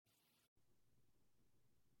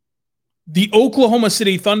The Oklahoma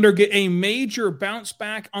City Thunder get a major bounce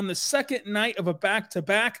back on the second night of a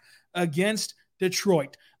back-to-back against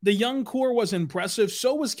Detroit. The young core was impressive.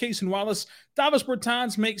 So was Cason Wallace. Davis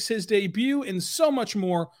Bertans makes his debut and so much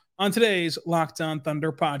more on today's Locked On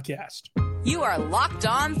Thunder podcast. You are Locked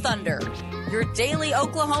On Thunder, your daily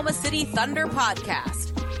Oklahoma City Thunder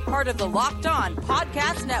podcast. Part of the Locked On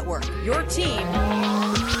Podcast Network, your team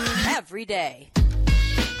every day.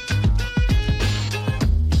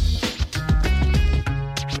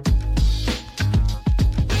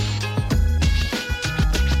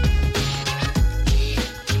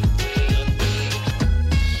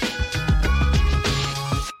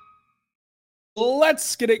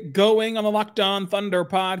 Let's get it going on the Locked On Thunder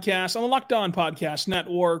podcast, on the Locked On Podcast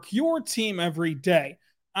Network, your team every day.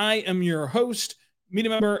 I am your host, media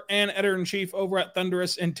member, and editor-in-chief over at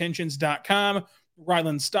thunderousintentions.com,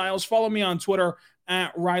 Rylan Stiles. Follow me on Twitter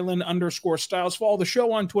at Rylan_Stiles. Follow the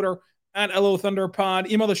show on Twitter at LOThunderPod.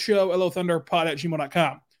 Email the show,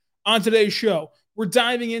 LOThunderPod@gmail.com. On today's show, we're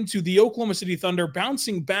diving into the Oklahoma City Thunder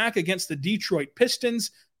bouncing back against the Detroit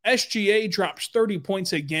Pistons. SGA drops 30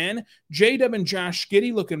 points again. J-Dub and Josh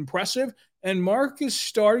Giddey look impressive. And Mark is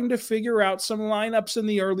starting to figure out some lineups in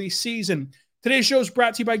the early season. Today's show is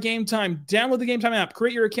brought to you by Game Time. Download the Game Time app,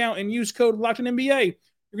 create your account, and use code LOCKEDONNBA.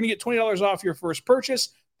 You're going to get $20 off your first purchase.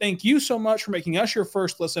 Thank you so much for making us your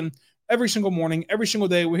first listen every single morning, every single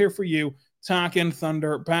day. We're here for you, talking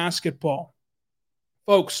Thunder basketball.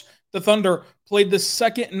 Folks, the Thunder played the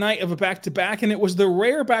second night of a back-to-back, and it was the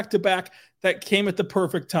rare back-to-back that came at the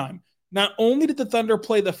perfect time. Not only did the Thunder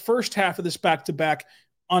play the first half of this back-to-back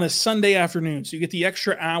on a Sunday afternoon, so you get the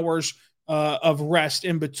extra hours of rest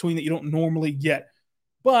in between that you don't normally get,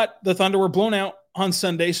 but the Thunder were blown out on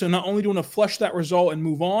Sunday, so not only do you want to flush that result and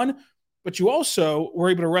move on, but you also were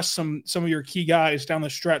able to rest some of your key guys down the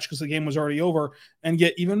stretch because the game was already over and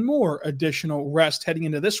get even more additional rest heading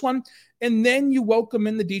into this one. And then you welcome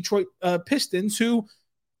in the Detroit Pistons, who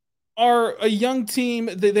are a young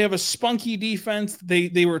team. They have a spunky defense.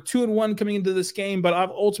 They were 2-1 coming into this game, but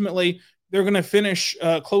ultimately they're going to finish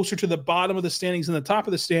closer to the bottom of the standings than the top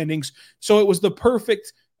of the standings. So it was the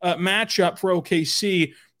perfect matchup for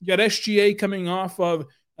OKC. You got SGA coming off of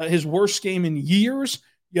his worst game in years.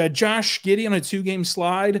 You had Josh Giddey on a 2-game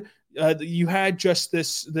slide. You had just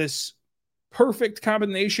this perfect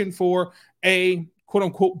combination for a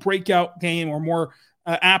quote-unquote breakout game, or more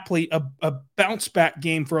aptly, a bounce-back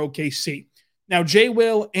game for OKC. Now, Jay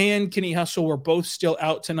Will and Kenny Hustle were both still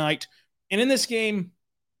out tonight. And in this game,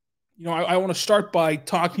 I want to start by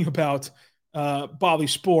talking about Bally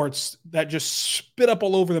Sports that just spit up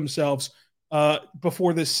all over themselves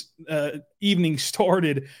before this evening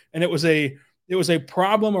started. And it was a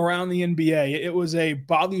problem around the NBA. It was a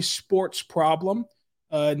Bally Sports problem,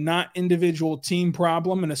 not individual team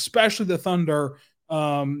problem, and especially the Thunder.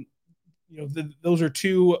 Those are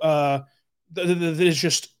two.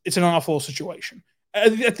 It's an awful situation.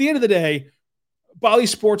 At the end of the day, Bally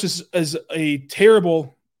Sports is a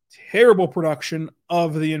terrible production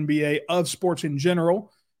of the NBA, of sports in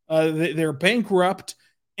general. They're bankrupt,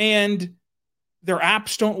 and their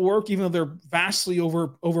apps don't work, even though they're vastly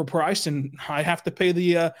overpriced, and I have to pay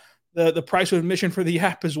the price of admission for the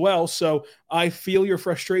app as well. So I feel your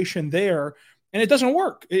frustration there, and it doesn't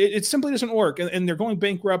work. It simply doesn't work, and they're going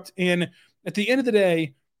bankrupt. And at the end of the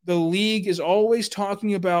day, the league is always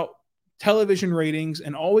talking about television ratings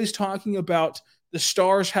and always talking about the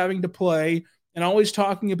stars having to play and always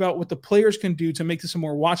talking about what the players can do to make this a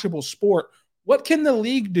more watchable sport. What can the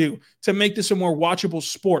league do to make this a more watchable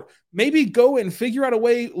sport? Maybe go and figure out a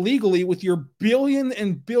way legally with your billion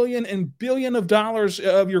and billion and billion of dollars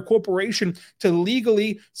of your corporation to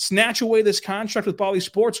legally snatch away this contract with Bally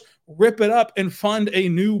Sports, rip it up, and fund a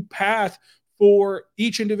new path for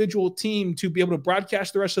each individual team to be able to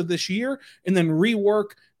broadcast the rest of this year, and then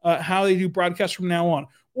rework how they do broadcasts from now on.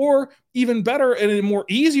 Or even better, and a more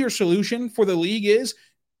easier solution for the league is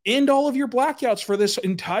end all of your blackouts for this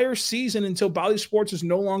entire season until Bally Sports is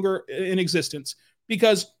no longer in existence.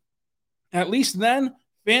 Because at least then,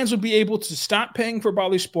 fans would be able to stop paying for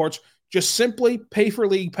Bally Sports, just simply pay for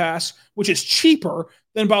League Pass, which is cheaper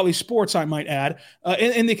than Bally Sports, I might add.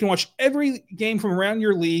 And they can watch every game from around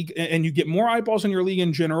your league, and you get more eyeballs on your league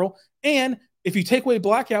in general. And if you take away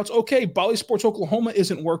blackouts, okay, Bally Sports Oklahoma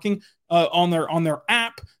isn't working on their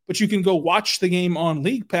app, but you can go watch the game on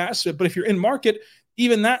League Pass. But if you're in market,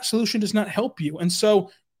 even that solution does not help you. And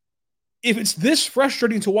so if it's this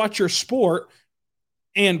frustrating to watch your sport,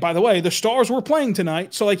 and by the way, the Stars were playing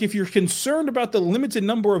tonight. So if you're concerned about the limited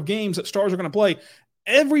number of games that Stars are going to play,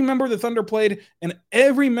 Every member of the Thunder played, and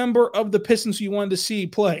every member of the Pistons you wanted to see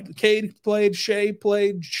played. Cade played, Shea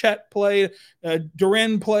played, Chet played,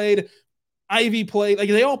 Duren played, Ivy played. Like,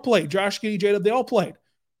 they all played. Josh Giddey, Jada, they all played.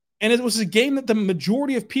 And it was a game that the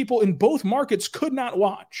majority of people in both markets could not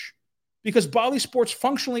watch because Bally Sports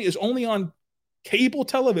functionally is only on cable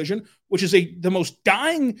television, which is the most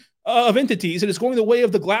dying of entities. It is going the way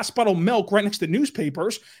of the glass bottle milk right next to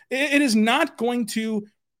newspapers. It is not going to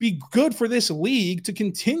be good for this league to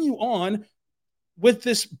continue on with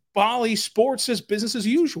this Bally Sports as business as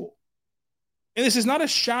usual. And this is not a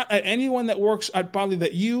shot at anyone that works at Bally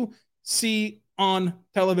that you see on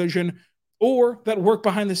television or that work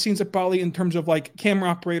behind the scenes at Bally in terms of like camera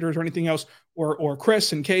operators or anything else, or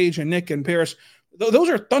Chris and Cage and Nick and Paris. Those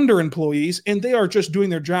are Thunder employees, and they are just doing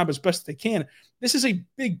their job as best they can. This is a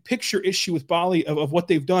big picture issue with Bally of what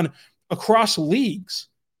they've done across leagues,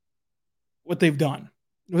 what they've done.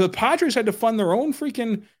 The Padres had to fund their own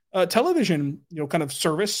freaking television, kind of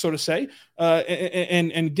service, so to say,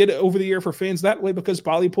 and get it over the air for fans that way because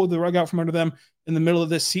Bally pulled the rug out from under them in the middle of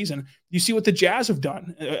this season. You see what the Jazz have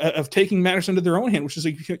done of taking matters into their own hand, which is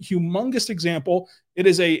a humongous example.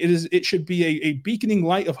 It should be a beaconing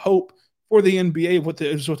light of hope for the NBA of what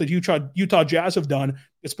the Utah Jazz have done.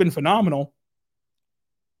 It's been phenomenal.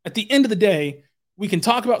 At the end of the day, we can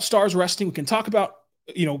talk about stars resting. We can talk about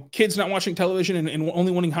kids not watching television and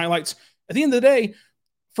only wanting highlights. At the end of the day,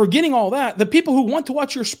 forgetting all that, the people who want to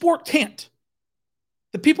watch your sport can't.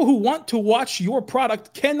 The people who want to watch your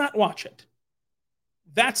product cannot watch it.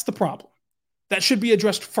 That's the problem. That should be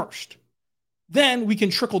addressed first. Then we can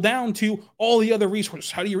trickle down to all the other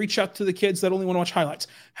resources. How do you reach out to the kids that only want to watch highlights?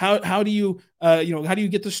 How do you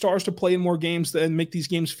get the stars to play in more games and make these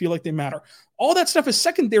games feel like they matter? All that stuff is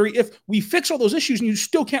secondary if we fix all those issues and you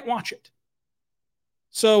still can't watch it.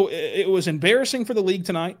 So it was embarrassing for the league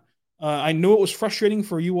tonight. I know it was frustrating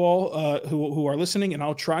for you all who are listening, and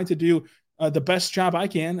I'll try to do the best job I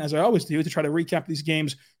can, as I always do, to try to recap these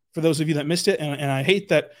games for those of you that missed it. And I hate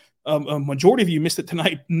that a majority of you missed it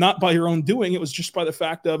tonight, not by your own doing. It was just by the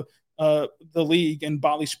fact of the league and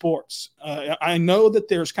Bally Sports. I know that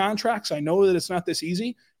there's contracts. I know that it's not this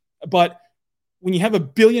easy. But when you have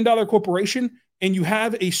 $1 billion corporation and you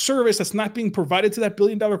have a service that's not being provided to that $1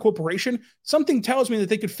 billion corporation, something tells me that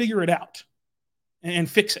they could figure it out and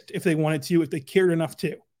fix it if they wanted to, if they cared enough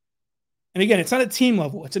to. And again, it's not a team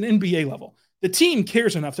level. It's an NBA level. The team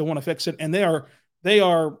cares enough to want to fix it, and they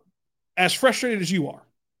are as frustrated as you are.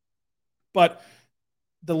 But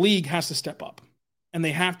the league has to step up, and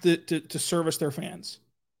they have to service their fans.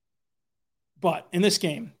 But in this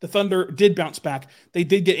game, the Thunder did bounce back. They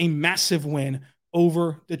did get a massive win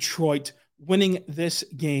over Detroit, winning this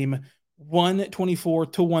game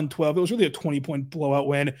 124-112. It was really a 20-point blowout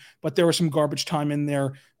win, but there was some garbage time in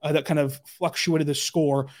there that kind of fluctuated the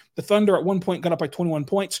score. The Thunder at one point got up by 21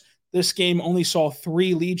 points. This game only saw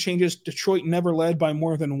 3 lead changes. Detroit never led by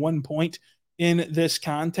more than 1 point in this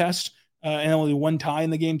contest, and only 1 tie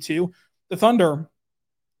in the game too. The Thunder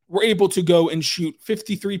were able to go and shoot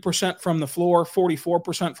 53% from the floor,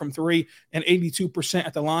 44% from 3, and 82%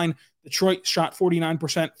 at the line. Detroit shot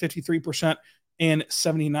 49%, 53%, and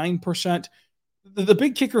 79%. The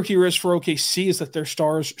big kicker here is for OKC is that their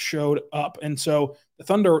stars showed up. And so the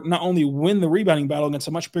Thunder not only win the rebounding battle against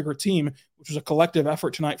a much bigger team, which was a collective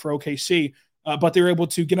effort tonight for OKC, but they were able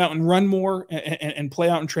to get out and run more and play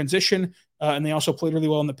out in transition. And they also played really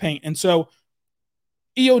well in the paint. And so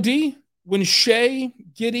EOD, when Shea,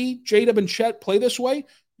 Giddey, J-Dub, and Chet play this way,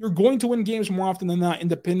 you're going to win games more often than not,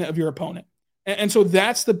 independent of your opponent. And so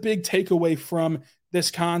that's the big takeaway from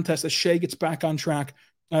this contest, as Shea gets back on track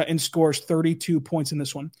and scores 32 points in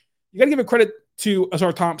this one. You got to give a credit to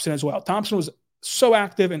Azar Thompson as well. Thompson was so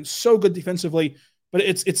active and so good defensively, but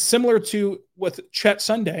it's similar to with Chet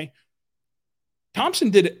Sunday.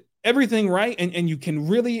 Thompson did everything right, and you can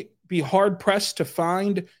really be hard-pressed to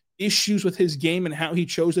find issues with his game and how he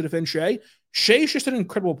chose to defend Shea. Shea's just an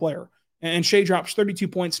incredible player, and Shea drops 32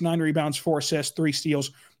 points, 9 rebounds, 4 assists, 3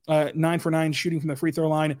 steals, 9 for 9 shooting from the free throw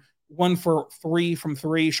line, 1 for 3 from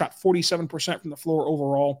 3, shot 47% from the floor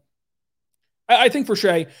overall. I think for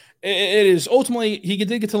Shea, it is ultimately, he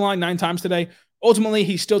did get to the line 9 times today. Ultimately,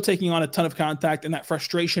 he's still taking on a ton of contact, and that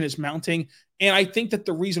frustration is mounting. And I think that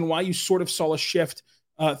the reason why you sort of saw a shift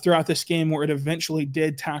throughout this game where it eventually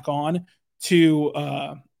did tack on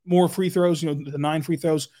to more free throws, the 9 free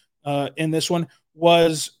throws in this one,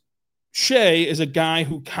 was Shea is a guy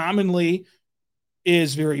who commonly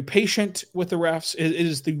is very patient with the refs. It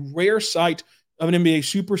is the rare sight of an NBA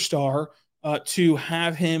superstar to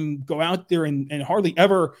have him go out there and hardly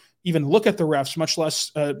ever even look at the refs, much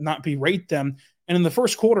less not berate them. And in the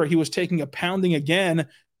first quarter, he was taking a pounding again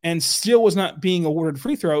and still was not being awarded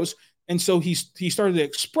free throws. And so he started to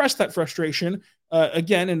express that frustration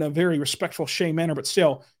again in a very respectful Shea manner, but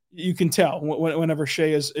still you can tell whenever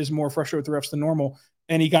Shea is more frustrated with the refs than normal.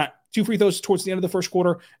 And he got 2 free throws towards the end of the first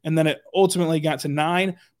quarter, and then it ultimately got to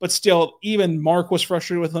 9. But still, even Mark was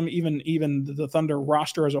frustrated with him. Even the Thunder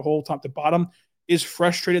roster as a whole, top to bottom, is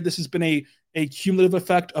frustrated. This has been a cumulative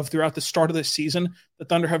effect of throughout the start of the season. The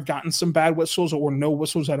Thunder have gotten some bad whistles or no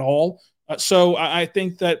whistles at all. So I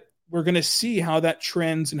think that we're going to see how that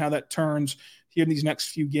trends and how that turns here in these next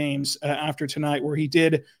few games after tonight, where he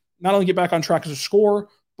did not only get back on track as a scorer,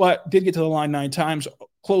 but did get to the line 9 times,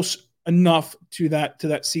 close enough to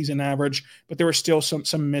that season average. But there were still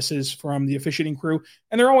some misses from the officiating crew,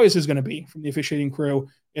 and there always is going to be from the officiating crew.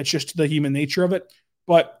 It's just the human nature of it.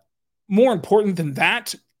 But more important than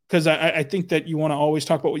that, because I think that you want to always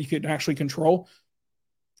talk about what you can actually control,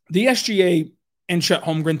 the SGA and Chet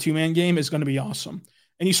Holmgren 2-man game is going to be awesome.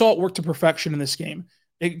 And you saw it work to perfection in this game.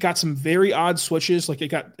 It got some very odd switches. Like it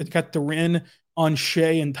got Duren on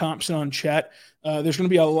Shea and Thompson on Chet. There's going to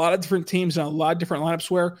be a lot of different teams and a lot of different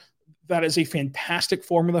lineups where that is a fantastic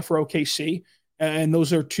formula for OKC. And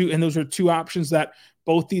those are two options that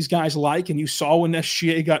both these guys like. And you saw when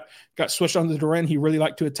SGA got switched on to Duren, he really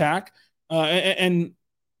liked to attack. And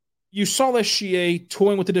you saw SGA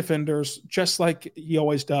toying with the defenders just like he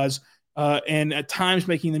always does. And at times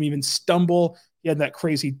making them even stumble. He had that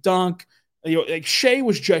crazy dunk. Like Shea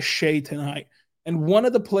was just Shea tonight. And one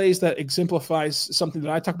of the plays that exemplifies something that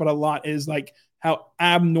I talk about a lot is like how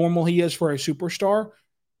abnormal he is for a superstar.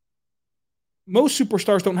 Most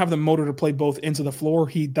superstars don't have the motor to play both ends of the floor.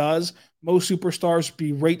 He does. Most superstars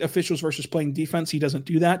berate officials versus playing defense. He doesn't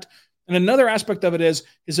do that. And another aspect of it is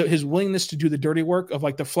his willingness to do the dirty work of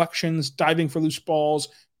like deflections, diving for loose balls,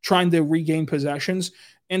 trying to regain possessions.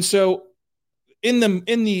 And so in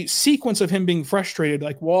the sequence of him being frustrated,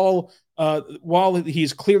 like while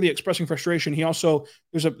he's clearly expressing frustration, he also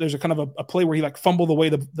there's a kind of a play where he like fumbled away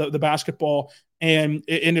the basketball, and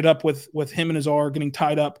it ended up with him and Azar getting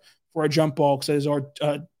tied up for a jump ball because Azar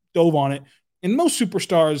dove on it. And most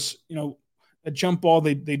superstars, a jump ball,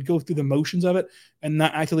 they'd go through the motions of it and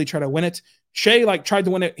not actively try to win it. Shea tried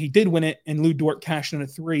to win it, he did win it, and Lou Dort cashed in a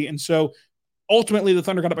 3, and so ultimately, the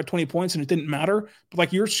Thunder got up by 20 points, and it didn't matter. But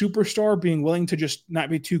like your superstar being willing to just not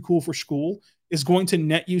be too cool for school is going to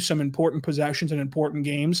net you some important possessions and important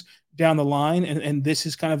games down the line. And this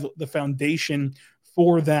is kind of the foundation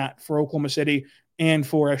for that for Oklahoma City and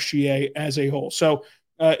for SGA as a whole. So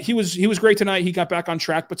he was great tonight. He got back on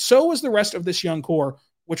track, but so was the rest of this young core,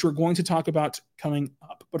 which we're going to talk about coming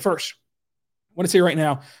up. But first, I want to say right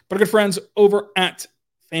now, but our good friends over at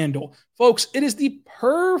FanDuel. Folks, it is the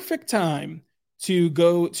perfect time to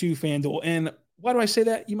go to FanDuel. And why do I say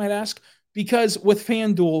that, you might ask? Because with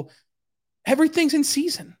FanDuel, everything's in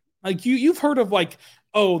season. Like you've heard of like,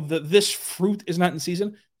 this fruit is not in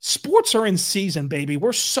season. Sports are in season, baby.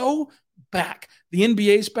 We're so back. The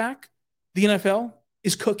NBA's back. The NFL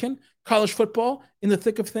is cooking. College football in the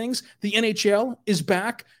thick of things. The NHL is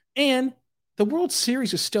back. And the World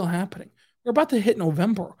Series is still happening. We're about to hit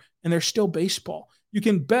November, and there's still baseball. You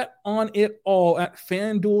can bet on it all at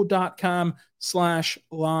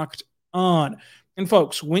FanDuel.com/locked-on. And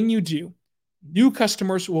folks, when you do, new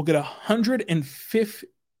customers will get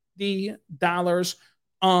 $150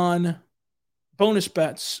 on bonus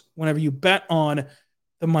bets whenever you bet on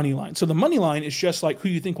the money line. So the money line is just like who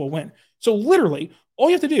you think will win. So literally, all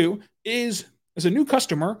you have to do is, as a new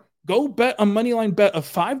customer, go bet a money line bet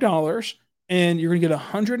of $5, and you're going to get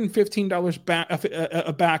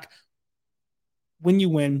 $115 back when you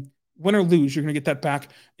win or lose. You're going to get that back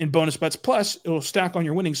in bonus bets. Plus, it'll stack on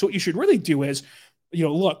your winnings. So what you should really do is,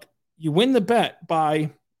 look, you win the bet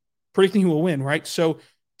by predicting who will win, right? So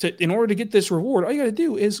in order to get this reward, all you got to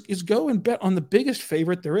do is go and bet on the biggest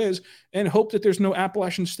favorite there is and hope that there's no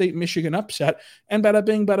Appalachian State, Michigan upset. And bada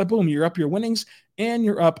bing, bada boom, you're up your winnings and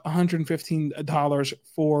you're up $115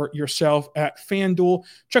 for yourself at FanDuel.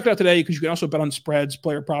 Check it out today because you can also bet on spreads,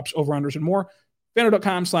 player props, over-unders, and more.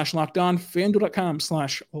 FanDuel.com/locked-on,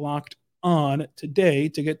 FanDuel.com/locked-on today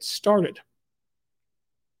to get started.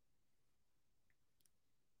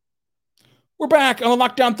 We're back on the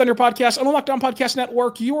Locked On Thunder podcast, on the Locked On Podcast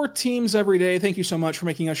Network, your teams every day. Thank you so much for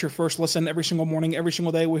making us your first listen every single morning, every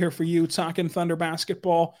single day. We're here for you talking Thunder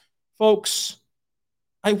basketball. Folks,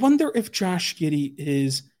 I wonder if Josh Giddey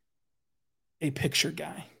is a picture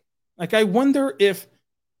guy. Like, I wonder if,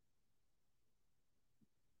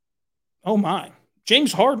 oh my,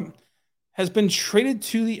 James Harden has been traded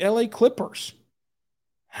to the LA Clippers.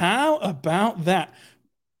 How about that?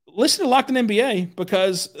 listen to Locked On NBA,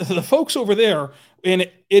 because the folks over there, and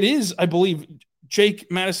it is, I believe,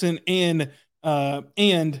 Jake Madison and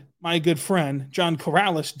my good friend John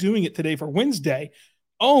Corrales doing it today for Wednesday.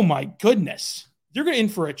 Oh my goodness, you're going to in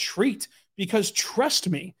for a treat, because trust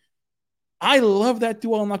me, I love that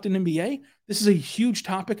duo on Locked On NBA. This is a huge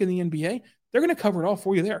topic in the NBA. They're going to cover it all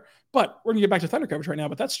for you there. But we're going to get back to Thunder coverage right now.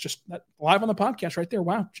 But that's just that live on the podcast right there.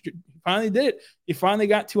 Wow, you finally did it. You finally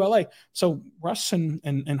got to LA. So Russ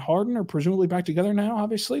and Harden are presumably back together now.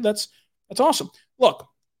 Obviously, that's awesome. Look,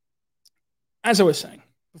 as I was saying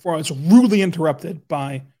before, I was rudely interrupted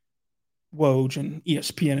by Woj and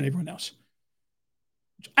ESPN and everyone else.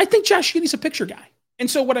 I think Josh Giddey's a picture guy. And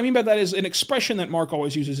so what I mean by that is an expression that Mark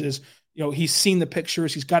always uses is, he's seen the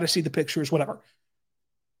pictures, he's got to see the pictures, whatever.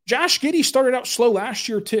 Josh Giddey started out slow last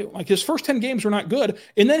year too. Like his first 10 games were not good.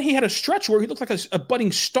 And then he had a stretch where he looked like a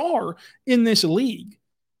budding star in this league.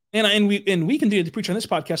 And we continue to preach on this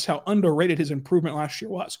podcast how underrated his improvement last year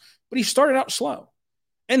was. But he started out slow.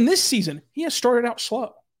 And this season, he has started out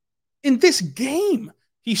slow. In this game,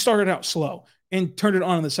 he started out slow and turned it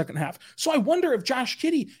on in the second half. So I wonder if Josh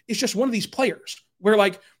Giddey is just one of these players where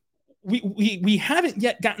like we haven't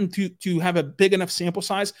yet gotten to have a big enough sample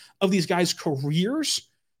size of these guys' careers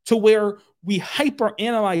to where we hyper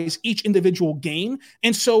analyze each individual game.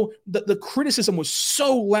 And so the criticism was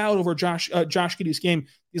so loud over Josh Giddey's game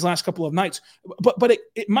these last couple of nights. But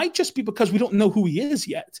it might just be because we don't know who he is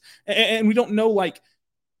yet. And we don't know, like,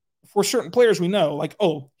 for certain players we know, like,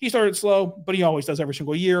 oh, he started slow, but he always does every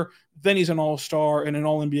single year. Then he's an all-star and an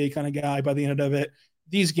all-NBA kind of guy by the end of it.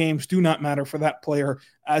 These games do not matter for that player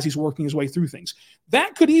as he's working his way through things.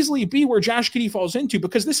 That could easily be where Josh Giddey falls into,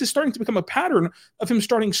 because this is starting to become a pattern of him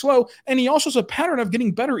starting slow, and he also has a pattern of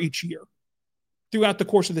getting better each year throughout the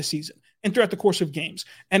course of the season and throughout the course of games.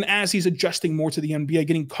 And as he's adjusting more to the NBA,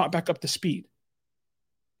 getting caught back up to speed.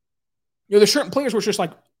 There's certain players where it's just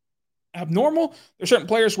like abnormal. There's certain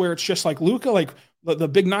players where it's just like Luka, like the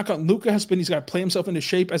big knock on Luka has been he's got to play himself into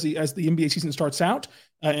shape as the NBA season starts out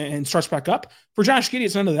and starts back up. For Josh Giddey,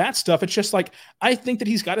 it's none of that stuff. It's just like, I think that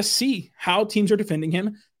he's got to see how teams are defending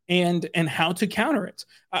him and how to counter it.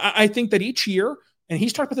 I think that each year, and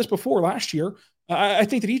he's talked about this before last year, I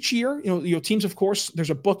think that each year, teams, of course, there's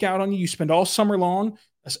a book out on you. You spend all summer long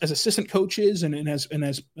as assistant coaches and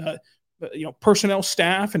as personnel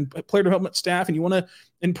staff and player development staff, and you want to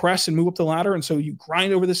impress and move up the ladder. And so you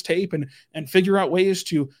grind over this tape and figure out ways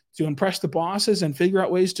to impress the bosses and figure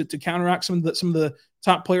out ways to counteract some of the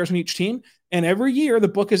top players on each team. And every year the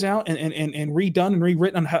book is out and redone and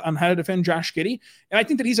rewritten on how to defend Josh Giddey. And I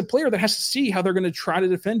think that he's a player that has to see how they're going to try to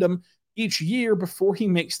defend him each year before he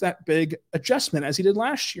makes that big adjustment as he did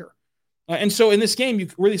last year. And so in this game, you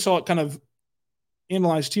really saw it kind of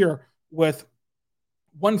analyzed here with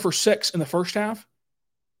 1 for 6 in the first half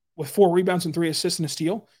with 4 rebounds and 3 assists and a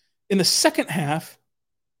steal. In the second half,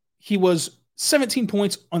 he was 17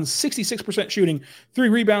 points on 66% shooting, 3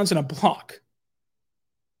 rebounds and a block,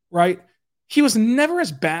 right? He was never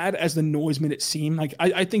as bad as the noise made it seem. Like,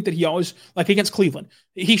 I think that he always, like against Cleveland,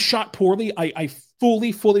 he shot poorly. I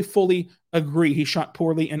fully agree. He shot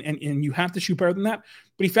poorly, and you have to shoot better than that.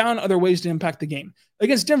 But he found other ways to impact the game.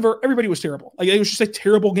 Against Denver, everybody was terrible. Like, it was just a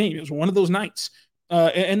terrible game. It was one of those nights.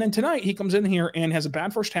 And then tonight he comes in here and has a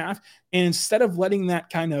bad first half. And instead of letting that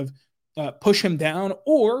kind of push him down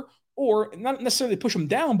or not necessarily push him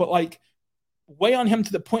down, but like weigh on him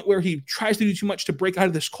to the point where he tries to do too much to break out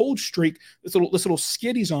of this cold streak, this little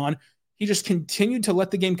skid he's on, he just continued to let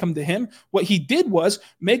the game come to him. What he did was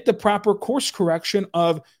make the proper course correction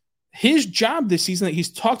of his job this season that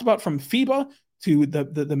he's talked about, from FIBA to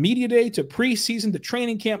the media day to preseason to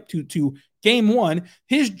training camp to game 1.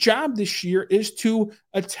 His job this year is to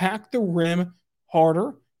attack the rim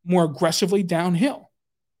harder, more aggressively downhill.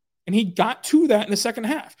 And he got to that in the second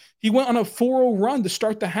half. He went on a 4-0 run to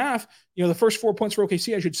start the half, the first 4 points for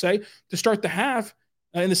OKC, I should say, to start the half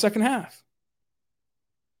in the second half.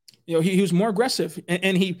 He was more aggressive,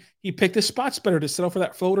 and he picked his spots better to settle for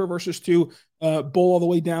that floater versus to bowl all the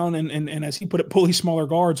way down and as he put it, bully smaller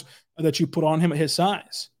guards that you put on him at his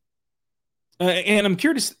size. And I'm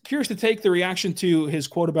curious to take the reaction to his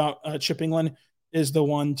quote about Chip England is the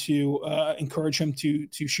one to encourage him to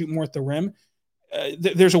shoot more at the rim.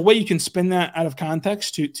 There's a way you can spin that out of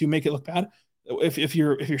context to make it look bad. If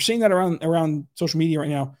you're seeing that around social media right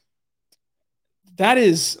now, that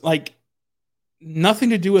is like nothing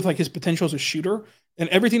to do with like his potential as a shooter, and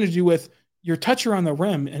everything to do with your touch around the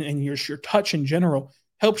rim and your touch in general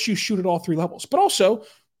helps you shoot at all 3 levels. But also,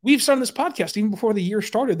 we've said on this podcast, even before the year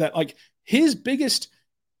started, that like his biggest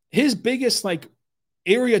like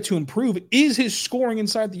area to improve is his scoring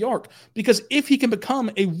inside the arc. Because if he can become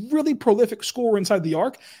a really prolific scorer inside the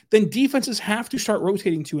arc, then defenses have to start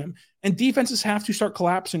rotating to him, and defenses have to start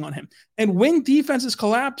collapsing on him. And when defenses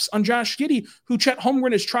collapse on Josh Giddey, who Chet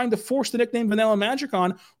Holmgren is trying to force the nickname Vanilla Magic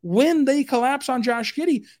on, when they collapse on Josh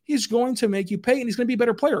Giddey, he's going to make you pay, and he's going to be a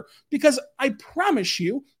better player. Because I promise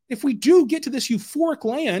you, if we do get to this euphoric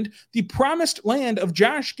land, the promised land of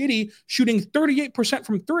Josh Giddey shooting 38%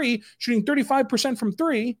 from three, shooting 35% from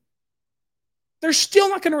three, they're still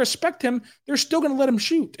not going to respect him. They're still going to let him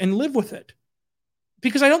shoot and live with it.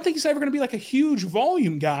 Because I don't think he's ever going to be like a huge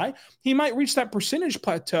volume guy. He might reach that percentage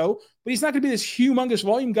plateau, but he's not going to be this humongous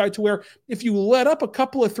volume guy to where if you let up a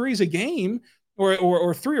couple of threes a game,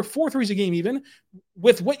 or 3 or 4 threes a game even,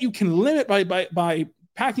 with what you can limit by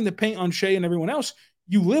packing the paint on Shea and everyone else,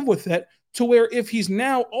 you live with it, to where if he's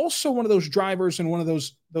now also one of those drivers and one of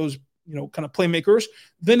those kind of playmakers,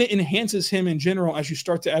 then it enhances him in general as you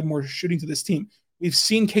start to add more shooting to this team. We've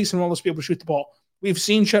seen Case and Wallace be able to shoot the ball. We've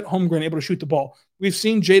seen Chet Holmgren able to shoot the ball. We've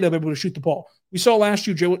seen J-Dub able to shoot the ball. We saw last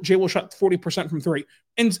year J. Will shot 40% from three.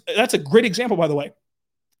 And that's a great example, by the way.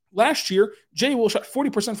 Last year, J. Will shot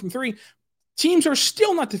 40% from three. Teams are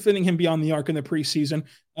still not defending him beyond the arc in the preseason,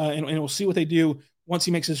 and we'll see what they do once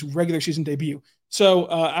he makes his regular season debut. So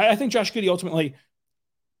I think Josh Giddey ultimately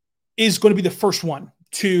is going to be the first one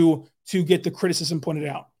to get the criticism pointed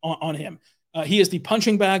out on him. He is the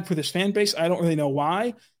punching bag for this fan base. I don't really know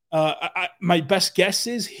why. My best guess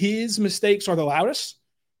is his mistakes are the loudest,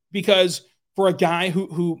 because for a guy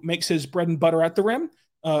who makes his bread and butter at the rim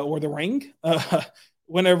or the ring,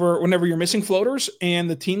 whenever you're missing floaters and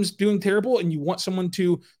the team's doing terrible and you want someone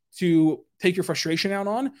to take your frustration out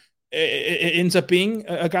on, it ends up being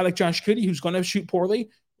a guy like Josh Giddey who's going to shoot poorly.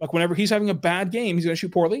 Like whenever he's having a bad game, he's going to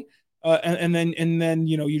shoot poorly. And then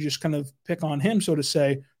you just kind of pick on him, so to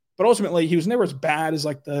say. But ultimately, he was never as bad as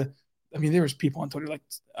there was people on Twitter like,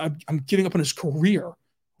 I'm giving up on his career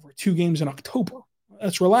over 2 games in October.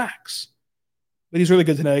 Let's relax. But he's really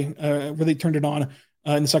good today. Really turned it on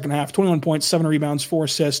in the second half. 21 points, 7 rebounds, 4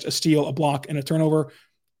 assists, a steal, a block, and a turnover.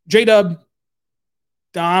 J-Dub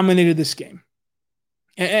dominated this game.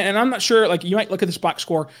 And I'm not sure, you might look at this box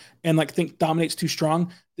score and think dominates too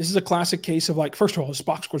strong. This is a classic case of first of all, his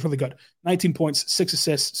box score is really good. 19 points, 6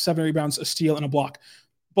 assists, 7 rebounds, a steal, and a block.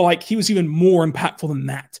 But he was even more impactful than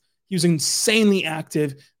that. He was insanely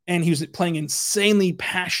active, and he was playing insanely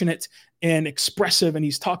passionate and expressive, and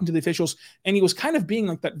he's talking to the officials, and he was kind of being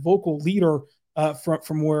that vocal leader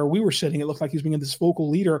from where we were sitting. It looked like he was being this vocal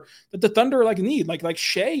leader that the Thunder need. Like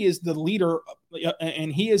Shea is the leader,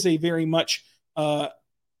 and he is a very much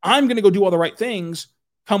I'm going to go do all the right things.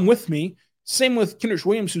 Come with me. Same with Kenrich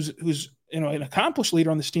Williams, who's an accomplished leader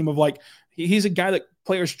on this team of he's a guy that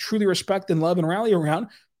players truly respect and love and rally around,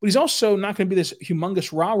 but he's also not going to be this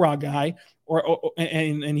humongous rah-rah guy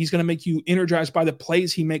and he's going to make you energized by the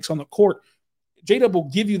plays he makes on the court. J-Dub will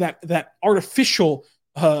give you that artificial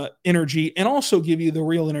energy and also give you the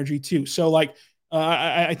real energy too. So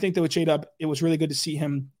I think that with J-Dub, it was really good to see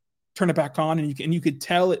him turn it back on, and you could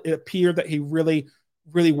tell it appeared that he really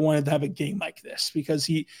wanted to have a game like this, because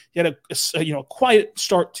he had a quiet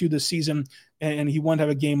start to the season, and he wanted to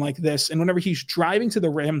have a game like this. And whenever he's driving to the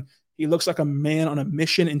rim, he looks like a man on a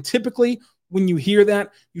mission. And typically when you hear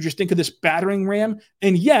that, you just think of this battering ram.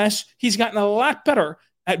 And yes, he's gotten a lot better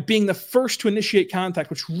at being the first to initiate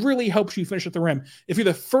contact, which really helps you finish at the rim. If you're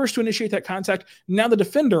the first to initiate that contact, now the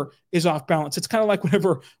defender is off balance. It's kind of like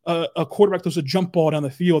whenever a quarterback throws a jump ball down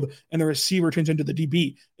the field and the receiver turns into the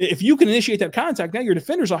DB. If you can initiate that contact, now your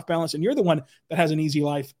defender's off balance and you're the one that has an easy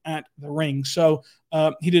life at the ring. So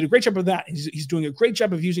he did a great job of that. He's doing a great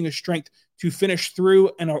job of using his strength to finish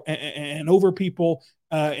through and over people,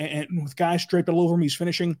 and with guys draped all over him, he's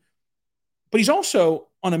finishing. But he's also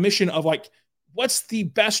on a mission of what's the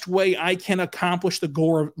best way I can accomplish the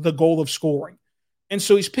goal of scoring? And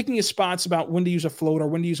so he's picking his spots about when to use a floater,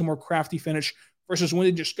 when to use a more crafty finish versus when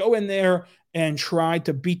to just go in there and try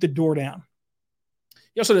to beat the door down.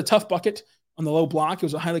 He also had a tough bucket on the low block. It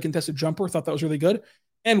was a highly contested jumper. Thought that was really good.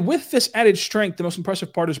 And with this added strength, the most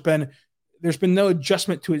impressive part has been there's been no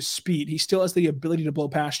adjustment to his speed. He still has the ability to blow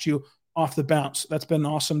past you off the bounce. That's been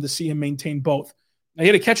awesome to see him maintain both. Now, he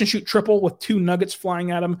had a catch and shoot triple with 2 nuggets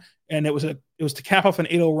flying at him, and it was to cap off an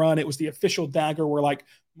 8-0 run. It was the official dagger where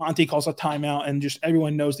Monty calls a timeout and just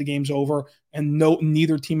everyone knows the game's over and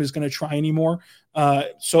neither team is going to try anymore.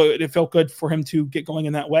 So it felt good for him to get going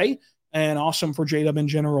in that way, and awesome for J-Dub in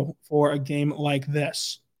general for a game like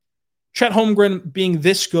this. Chet Holmgren being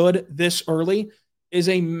this good this early is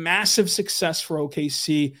a massive success for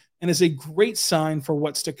OKC and is a great sign for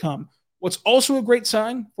what's to come. What's also a great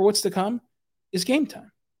sign for what's to come is Game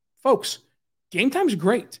Time. Folks, Game Time's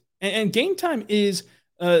great. And Game Time is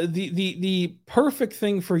the perfect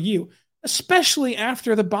thing for you, especially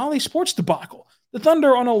after the Bally Sports debacle. The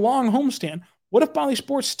Thunder on a long homestand. What if Bally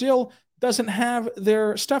Sports still doesn't have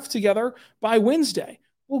their stuff together by Wednesday?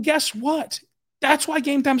 Well, guess what? That's why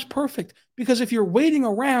Game Time's perfect. Because if you're waiting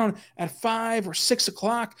around at 5 or 6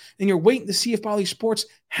 o'clock and you're waiting to see if Bally Sports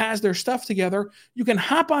has their stuff together, you can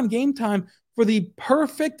hop on Game Time for the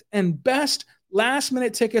perfect and best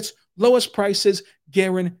last-minute tickets, lowest prices,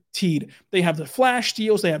 guaranteed. They have the flash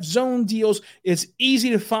deals. They have zone deals. It's easy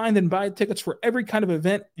to find and buy tickets for every kind of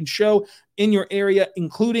event and show in your area,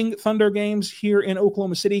 including Thunder games here in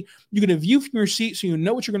Oklahoma City. You get a view from your seat so you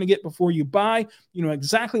know what you're going to get before you buy. You know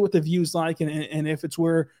exactly what the view's like and if it's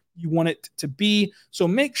where you want it to be. So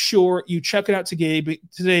make sure you check it out today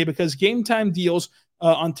because Game Time deals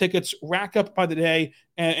on tickets rack up by the day,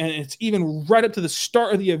 and it's even right up to the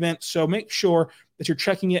start of the event. So make sure that you're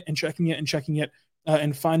checking it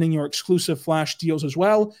and finding your exclusive flash deals as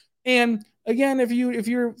well. And again, if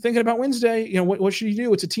you're thinking about Wednesday, you know what should you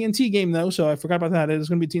do? It's a TNT game though, so I forgot about that. It is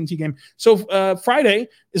going to be a TNT game. So Friday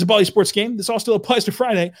is a Bally Sports game. This all still applies to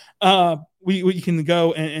Friday. We can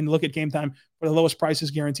go and look at Game Time for the lowest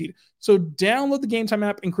prices guaranteed. So download the Game Time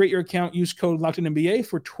app and create your account. Use code LOCKEDONNBA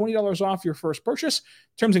for $20 off your first purchase.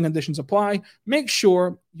 Terms and conditions apply. Make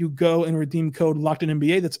sure you go and redeem code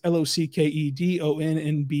LOCKEDONNBA. That's LOCKEDONNBA.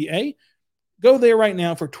 Go there right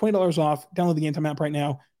now for $20 off. Download the Game Time app right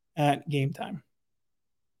now at Game Time.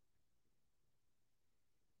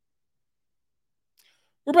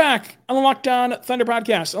 We're back on the Locked On Thunder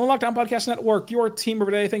podcast, on the Locked On Podcast Network, your team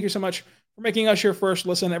every day. Thank you so much for making us your first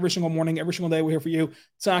listen every single morning, every single day. We're here for you,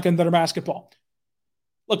 talking Thunder basketball.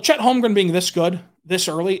 Look, Chet Holmgren being this good this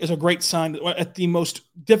early is a great sign at the most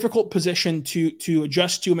difficult position to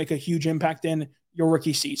adjust to, make a huge impact in your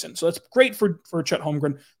rookie season. So that's great for Chet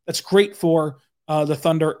Holmgren. That's great for the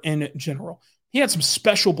Thunder in general. He had some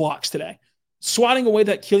special blocks today. Swatting away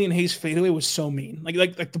that Killian Hayes fadeaway was so mean.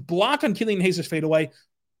 Like the block on Killian Hayes' fadeaway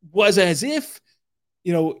was as if,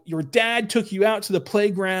 you know, your dad took you out to the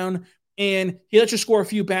playground and he let you score a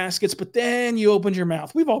few baskets, but then you opened your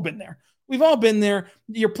mouth. We've all been there. We've all been there.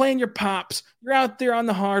 You're playing your pops. You're out there on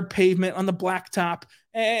the hard pavement, on the blacktop,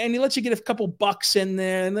 and he lets you get a couple bucks in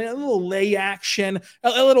there, and a little lay action,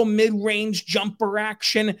 a little mid-range jumper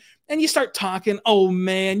action, and you start talking, oh,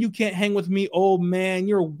 man, you can't hang with me. Oh, man,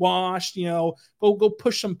 you're washed. You know, go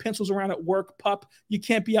push some pencils around at work, pup. You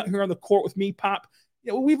can't be out here on the court with me, pop.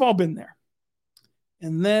 You know, we've all been there.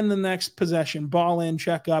 And then the next possession, ball in,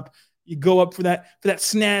 check up. You go up for that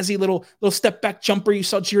snazzy little step back jumper you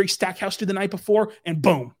saw Jerry Stackhouse do the night before, and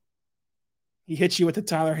boom, he hits you with the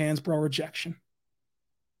Tyler Hansbrough rejection.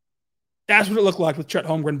 That's what it looked like with Chet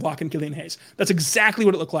Holmgren blocking Killian Hayes. That's exactly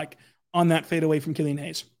what it looked like on that fadeaway from Killian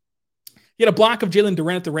Hayes. He had a block of Jalen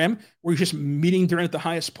Duren at the rim where he's just meeting Duren at the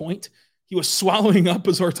highest point. He was swallowing up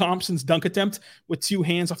Azor Thompson's dunk attempt with 2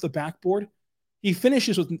 hands off the backboard. He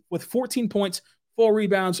finishes with 14 points, 4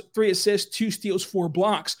 rebounds, 3 assists, 2 steals, 4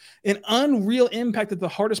 blocks. An unreal impact at the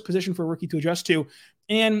hardest position for a rookie to adjust to.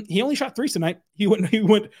 And he only shot 3s tonight. He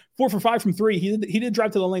went 4 for 5 from 3. He did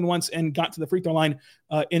drive to the lane once and got to the free throw line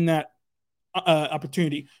in that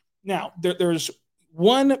opportunity. Now, there's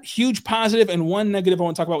one huge positive and one negative I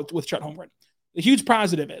want to talk about with Chet Holmgren. The huge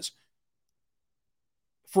positive is,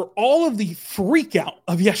 for all of the freak out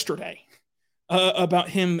of yesterday about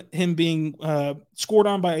him being scored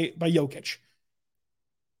on by Jokic,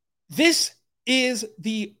 this is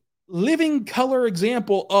the living color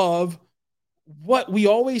example of what we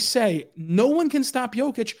always say. No one can stop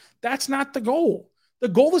Jokic. That's not the goal. The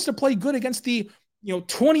goal is to play good against the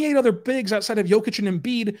 28 other bigs outside of Jokic and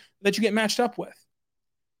Embiid that you get matched up with.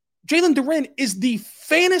 Jalen Duren is the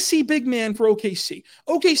fantasy big man for OKC.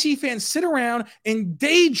 OKC fans sit around and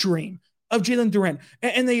daydream of Jalen Duren,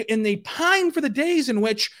 and they pine for the days in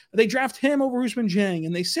which they draft him over Usman Jang,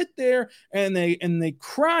 and they sit there and they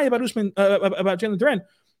cry about about Jalen Duren.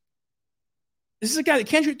 This is a guy that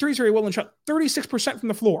can't shoot threes very well and shot 36% from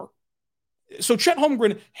the floor. So Chet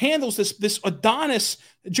Holmgren handles this Adonis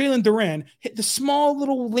Jalen Duren, hit the small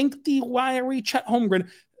little lengthy wiry Chet Holmgren,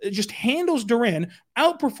 just handles Duren,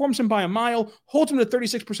 outperforms him by a mile, holds him to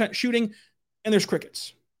 36% shooting, and there's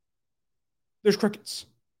crickets. There's crickets.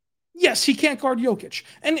 Yes, he can't guard Jokic.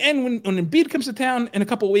 And when Embiid comes to town in a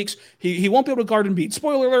couple of weeks, he won't be able to guard Embiid.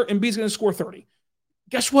 Spoiler alert, Embiid's going to score 30.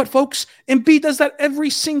 Guess what, folks? Embiid does that every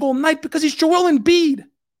single night because he's Joel Embiid.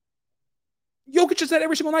 Jokic does that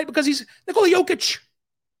every single night because he's Nikola Jokic.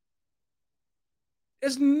 It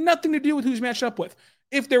has nothing to do with who he's matched up with.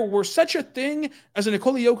 If there were such a thing as a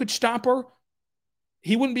Nikola Jokic stopper,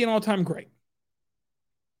 he wouldn't be an all-time great.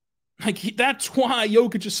 That's why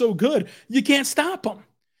Jokic is so good. You can't stop him.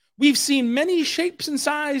 We've seen many shapes and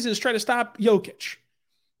sizes try to stop Jokic.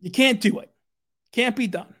 You can't do it. Can't be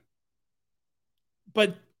done.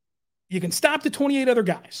 But you can stop the 28 other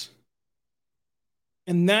guys.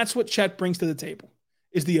 And that's what Chet brings to the table,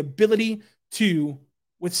 is the ability to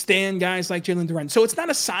withstand guys like Jalen Duren. So it's not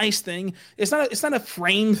a size thing. It's not a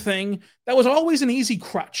frame thing. That was always an easy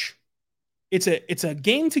crutch. It's a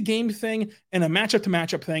game-to-game thing and a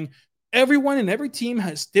matchup-to-matchup thing. Everyone and every team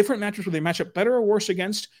has different matchups where they match up better or worse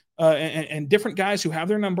against and different guys who have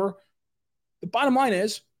their number. The bottom line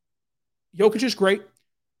is Jokic is great.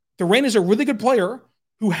 Durant is a really good player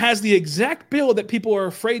who has the exact build that people are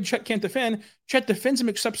afraid Chet can't defend. Chet defends him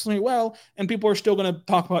exceptionally well, and people are still going to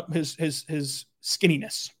talk about his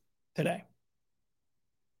skinniness today.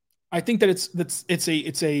 I think that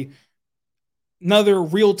it's another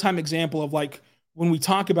real-time example of like when we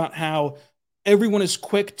talk about how everyone is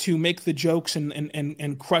quick to make the jokes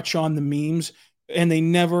and crutch on the memes, and they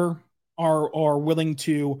never are willing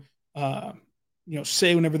to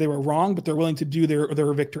say whenever they were wrong, but they're willing to do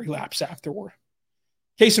their victory laps afterward.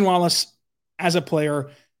 Cason Wallace, as a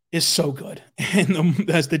player, is so good. And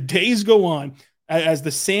as the days go on, as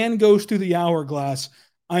the sand goes through the hourglass,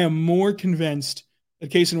 I am more convinced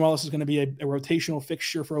that Cason Wallace is going to be a rotational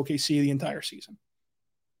fixture for OKC the entire season.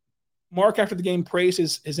 Mark, after the game, praised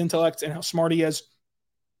his intellect and how smart he is.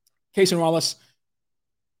 Cason Wallace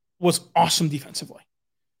was awesome defensively.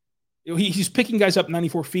 He's picking guys up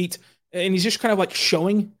 94 feet, and he's just kind of like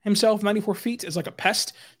showing himself 94 feet as like a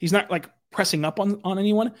pest. He's not like pressing up on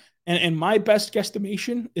anyone. And my best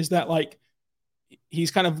guesstimation is that like he's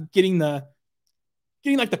kind of getting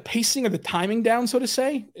like the pacing or the timing down, so to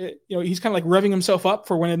say. He's kind of like revving himself up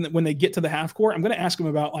for when they get to the half court. I'm going to ask him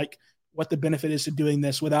about like what the benefit is to doing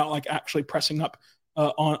this without like actually pressing up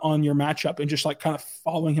on your matchup and just like kind of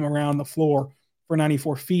following him around the floor for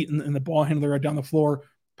 94 feet and the ball handler down the floor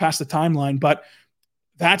past the timeline. But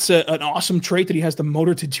that's an awesome trait that he has the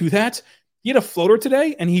motor to do that. He had a floater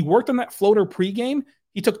today, and he worked on that floater pregame.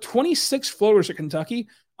 He took 26 floaters at Kentucky.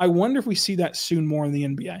 I wonder if we see that soon more in the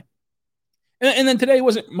NBA. And then today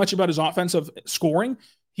wasn't much about his offensive scoring.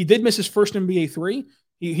 He did miss his first NBA three.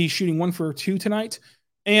 He's shooting 1 for 2 tonight.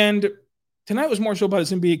 And tonight was more so about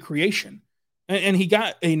his NBA creation. And he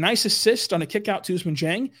got a nice assist on a kick out to Usman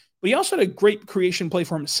Jang, but he also had a great creation play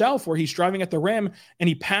for himself where he's driving at the rim and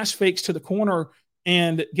he pass fakes to the corner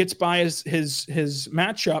and gets by his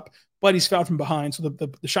matchup, but he's fouled from behind. So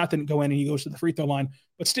the shot didn't go in and he goes to the free throw line.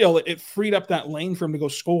 But still, it freed up that lane for him to go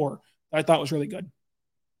score. That I thought was really good.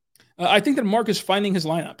 I think that Mark is finding his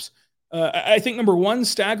lineups. I think number one,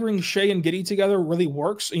 staggering Shea and Giddey together really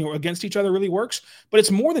works, against each other really works, but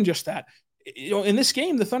it's more than just that. In this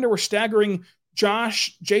game, the Thunder were staggering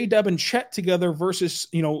Josh, J-Dub, and Chet together versus,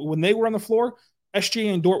 when they were on the floor,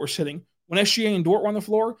 SGA and Dort were sitting. When SGA and Dort were on the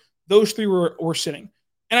floor, those three were sitting.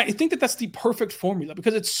 And I think that that's the perfect formula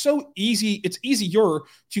because it's so easy. It's easier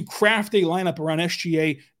to craft a lineup around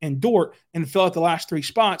SGA and Dort and fill out the last 3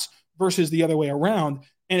 spots versus the other way around.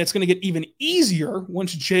 And it's going to get even easier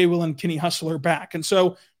once Jay Will and Kenny Hustle are back. And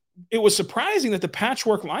so it was surprising that the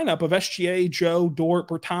patchwork lineup of SGA, Joe, Dort,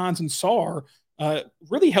 Bertans, and Sarr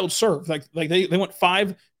really held serve. Like they went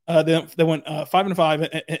 5. They went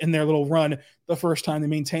 5-5 in their little run the first time. They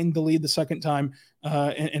maintained the lead the second time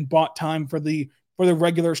and bought time for the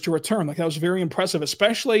regulars to return. Like that was very impressive,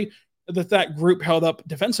 especially that group held up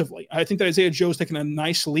defensively. I think that Isaiah Joe's taken a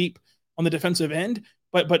nice leap on the defensive end,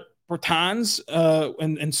 but Bertans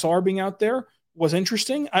and Sarr being out there was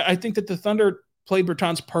interesting. I think that the Thunder played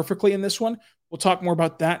Bertans perfectly in this one. We'll talk more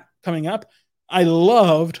about that coming up. I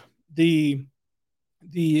loved the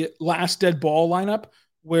last dead ball lineup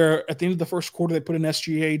where at the end of the first quarter, they put in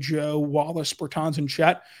SGA, Joe, Wallace, Bertans, and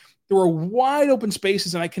Chet. There were wide open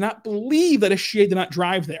spaces, and I cannot believe that SGA did not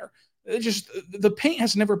drive there. The paint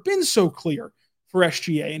has never been so clear for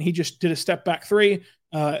SGA, and he just did a step back 3,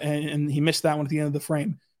 and he missed that one at the end of the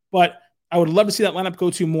frame. But I would love to see that lineup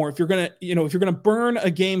go to more. If you're gonna burn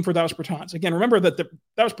a game for Davis Bertans, again, remember that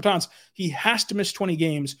Davis Bertans, he has to miss 20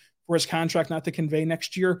 games for his contract not to convey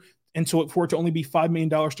next year, and so for it to only be $5 million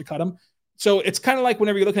to cut him. So it's kind of like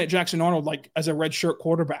whenever you're looking at Jackson Arnold, like as a redshirt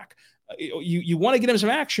quarterback, you want to get him some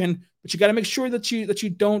action, but you got to make sure that you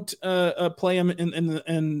don't play him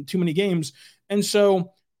in too many games. And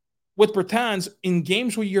so with Bertans, in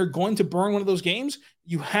games where you're going to burn one of those games,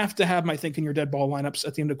 you have to have, I think, in your dead ball lineups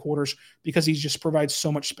at the end of quarters because he just provides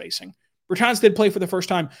so much spacing. Bertans did play for the first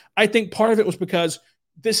time. I think part of it was because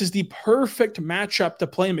this is the perfect matchup to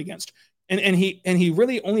play him against. And he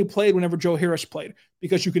really only played whenever Joe Harris played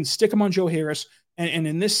because you can stick him on Joe Harris And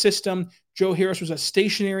in this system, Joe Harris was as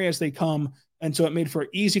stationary as they come. And so it made for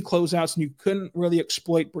easy closeouts, and you couldn't really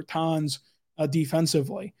exploit Bertans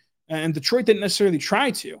defensively. And Detroit didn't necessarily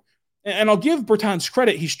try to. And I'll give Bertans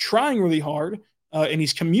credit. He's trying really hard, and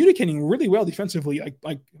he's communicating really well defensively,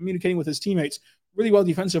 like communicating with his teammates really well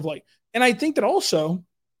defensively. And I think that also,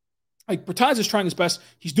 like, Bertans is trying his best.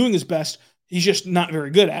 He's doing his best. He's just not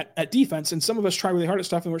very good at defense. And some of us try really hard at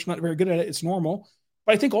stuff, and we're just not very good at it. It's normal.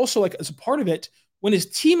 But I think also, like, as a part of it, when his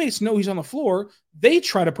teammates know he's on the floor, they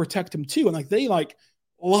try to protect him too. And like they like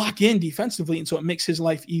lock in defensively. And so it makes his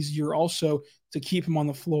life easier also to keep him on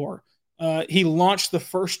the floor. He launched the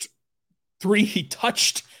first three he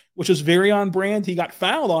touched, which was very on brand. He got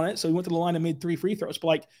fouled on it. So he went to the line and made 3 free throws. But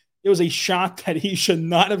like, it was a shot that he should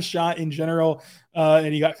not have shot in general.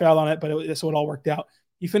 And he got fouled on it, but so it all worked out.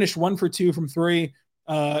 He finished 1 for 2 from 3,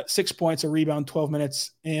 6 points, a rebound, 12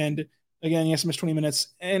 minutes. And again, he has to miss 20 minutes.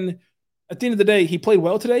 And at the end of the day, he played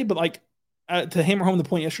well today, but like to hammer home the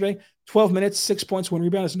point yesterday, 12 minutes, 6 points, 1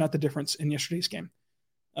 rebound is not the difference in yesterday's game.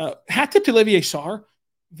 Hat tip to Olivier Sarr,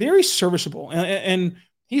 very serviceable. And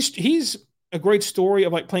he's a great story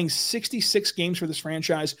of like playing 66 games for this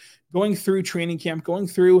franchise, going through training camp, going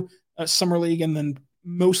through summer league, and then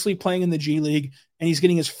mostly playing in the G League. And he's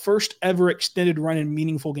getting his first ever extended run in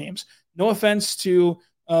meaningful games. No offense to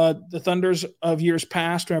the Thunders of years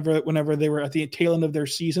past, whenever they were at the tail end of their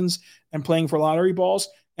seasons and playing for lottery balls.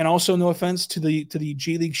 And also no offense to the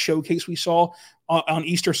G League showcase we saw on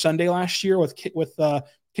Easter Sunday last year with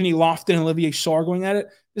Kenny Lofton and Olivier Sarr going at it.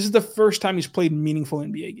 This is the first time he's played meaningful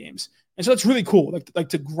NBA games. And so it's really cool, like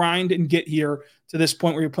to grind and get here to this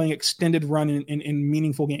point where you're playing extended run in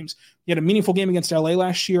meaningful games. He had a meaningful game against LA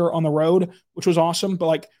last year on the road, which was awesome. But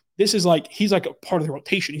like, this is like, he's like a part of the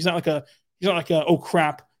rotation. He's not like a, oh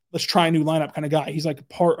crap, let's try a new lineup kind of guy. He's like a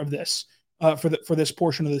part of this for this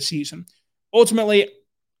portion of the season. Ultimately,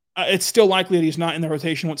 it's still likely that he's not in the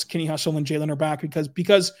rotation once Kenny Hustle and Jalen are back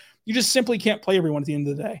because you just simply can't play everyone at the end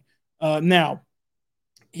of the day. Now,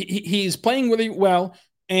 he's playing really well,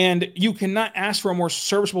 and you cannot ask for a more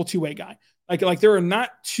serviceable two-way guy. Like there are not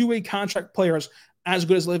two-way contract players as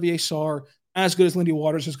good as Olivier Sarr, as good as Lindy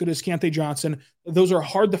Waters, as good as Kante Johnson. Those are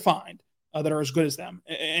hard to find that are as good as them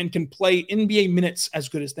and can play NBA minutes as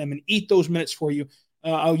good as them and eat those minutes for you.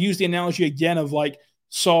 I'll use the analogy again of like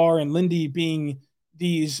Sarr and Lindy being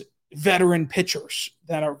these veteran pitchers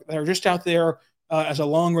that are just out there as a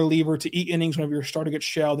long reliever to eat innings whenever your starter gets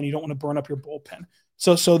shelled and you don't want to burn up your bullpen.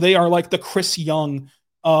 So they are like the Chris Young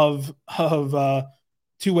of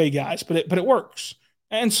two-way guys, but it works.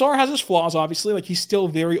 And Sarr has his flaws, obviously. Like, he's still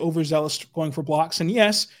very overzealous going for blocks. And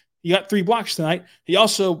yes, he got 3 blocks tonight. He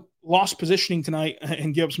also lost positioning tonight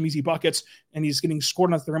and gave up some easy buckets, and he's getting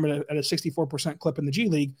scored off the rim at a 64% clip in the G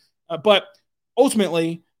League. But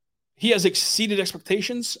ultimately, he has exceeded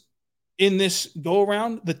expectations in this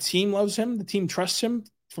go-around. The team loves him. The team trusts him,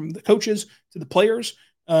 from the coaches to the players.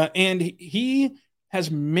 And he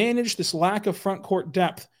has managed this lack of front court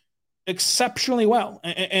depth exceptionally well.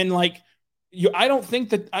 And like, I don't think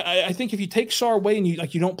that I think if you take Sarr away and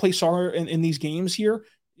you don't play Sarr in these games here,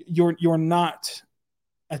 you're not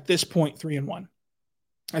at this point 3-1.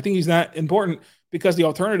 I think he's that important because the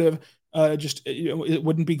alternative it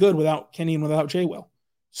wouldn't be good without Kenny and without Jay Will.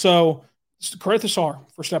 So credit to Sarr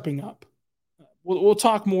for stepping up. We'll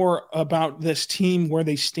talk more about this team, where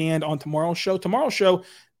they stand on tomorrow's show. Tomorrow's show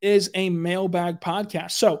is a mailbag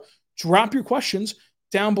podcast. So drop your questions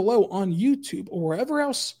down below on YouTube or wherever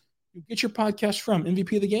else you get your podcast from.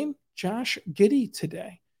 MVP of the game, Josh Giddey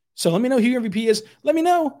today. So let me know who your MVP is. Let me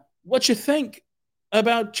know what you think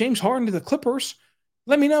about James Harden to the Clippers.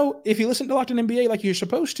 Let me know if you listen to Locked On NBA like you're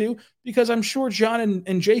supposed to, because I'm sure John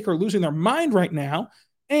and Jake are losing their mind right now.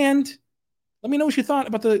 And let me know what you thought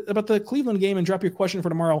about the Cleveland game, and drop your question for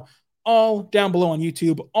tomorrow, all down below on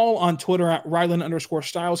YouTube, all on Twitter at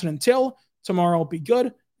Ryland_Styles. And until tomorrow, be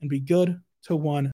good and be good to one